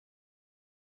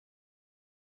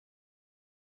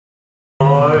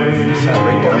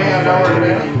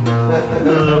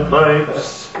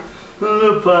The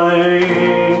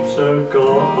pipes are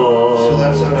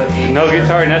gone. No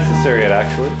guitar necessary yet,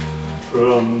 actually.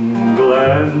 From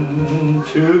glen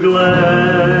to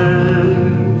glen,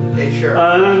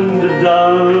 and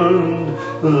down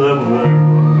the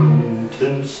mountainside.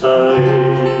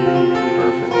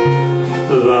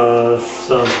 The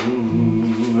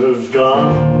summer's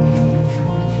gone,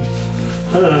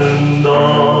 and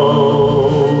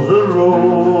all the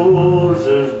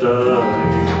roses die.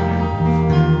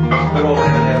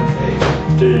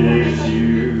 Tis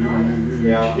you,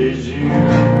 tis you,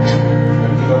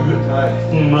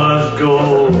 must go,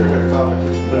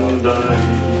 and I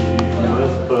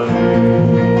must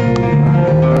find.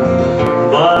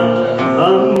 But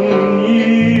come ye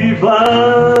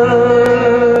back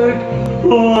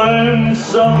when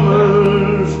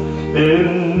summer's in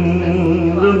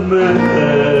the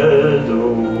meadow,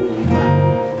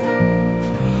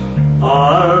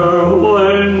 or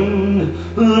when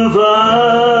the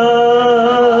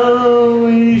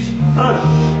valleys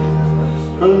hushed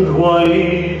and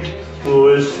white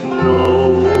with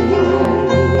snow.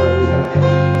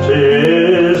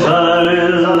 'Tis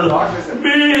I'll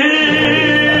be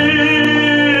here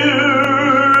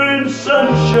in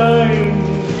sunshine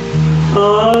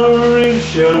or in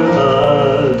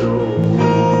shadow.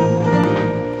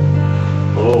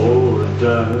 Oh,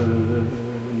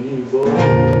 Danny boy,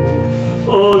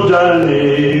 oh,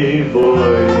 Danny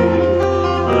boy,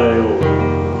 I owe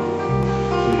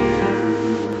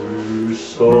you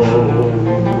so.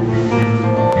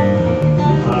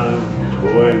 And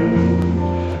when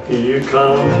you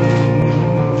come,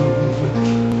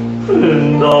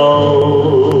 and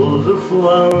all the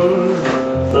flowers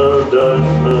are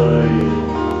dying,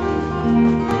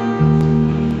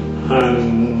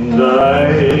 and I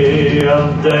am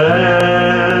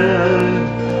dead,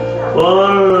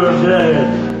 or dead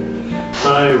I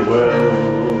will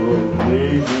be.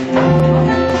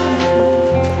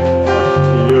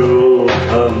 You'll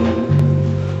come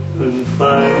and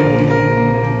find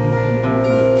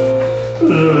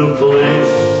the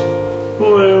place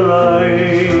where I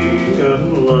am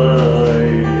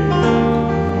lying,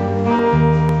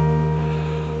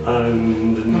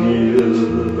 and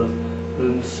kneel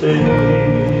and say,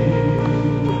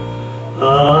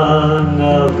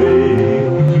 Ave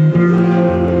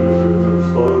there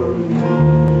for me.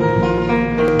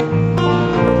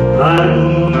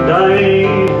 And I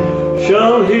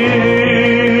shall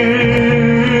hear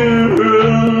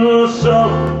the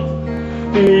soft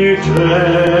you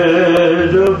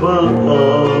tread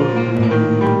above,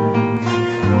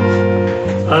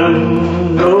 and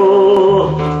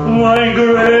know my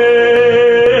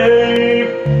grave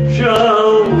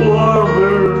shall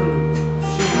warmer,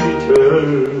 sweeter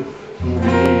be,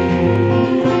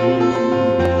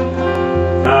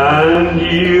 and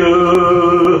you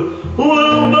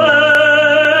will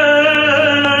bend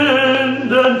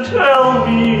and tell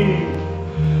me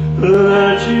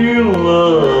that you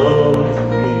love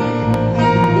me,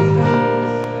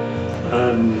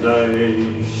 and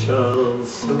I shall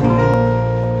sleep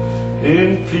in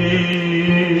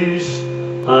peace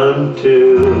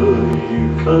until you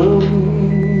come.